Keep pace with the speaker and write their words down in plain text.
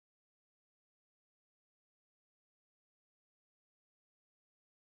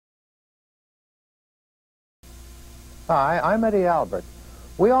Hi, I'm Eddie Albert.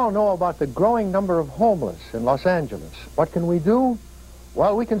 We all know about the growing number of homeless in Los Angeles. What can we do?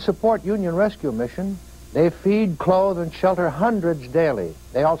 Well, we can support Union Rescue Mission. They feed, clothe, and shelter hundreds daily.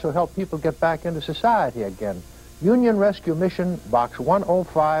 They also help people get back into society again. Union Rescue Mission, Box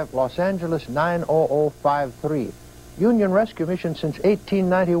 105, Los Angeles 90053. Union Rescue Mission since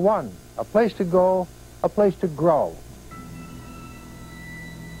 1891. A place to go, a place to grow.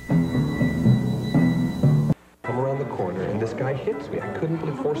 I'm around the corner, and this guy hits me. I couldn't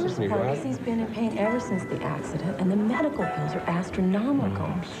believe forces me right. He's been in pain ever since the accident, and the medical bills are astronomical.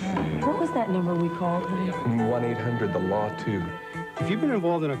 What was that number we called, honey? 1-800-THE-LAW 2. If you've been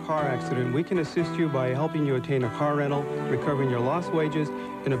involved in a car accident, we can assist you by helping you obtain a car rental, recovering your lost wages,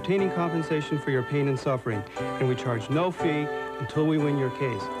 and obtaining compensation for your pain and suffering. And we charge no fee until we win your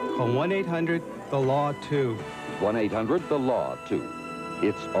case. Call 1-800-THE-LAW 2. 1-800-THE-LAW 2.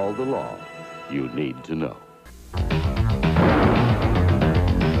 It's all the law you need to know.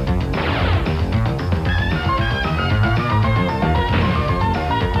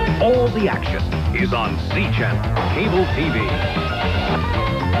 All the action is on SportsChannel, cable TV.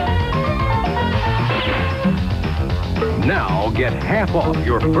 Now get half off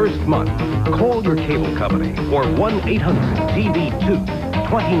your first month. Call your cable company or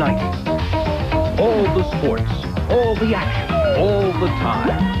 1-800-TV2-2090. All the sports, all the action, all the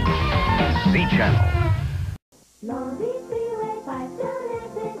time. SportsChannel. Long Beach Freeway, 5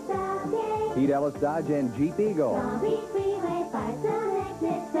 exit Southgate. Pete Ellis Dodge and Jeep Eagle. Long Beach Freeway, 5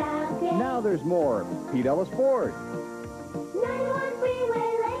 exit Southgate. Now there's more. Pete Ellis Ford. 91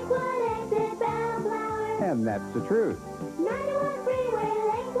 Freeway, Lakewood exit Bellflower. And that's the truth. 91 Freeway,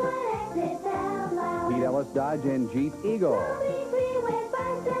 Lakewood exit Bellflower. Pete Ellis Dodge and Jeep Eagle. Long Beach Freeway,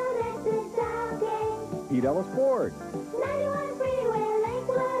 5 exit Southgate. Pete Ellis Ford. 91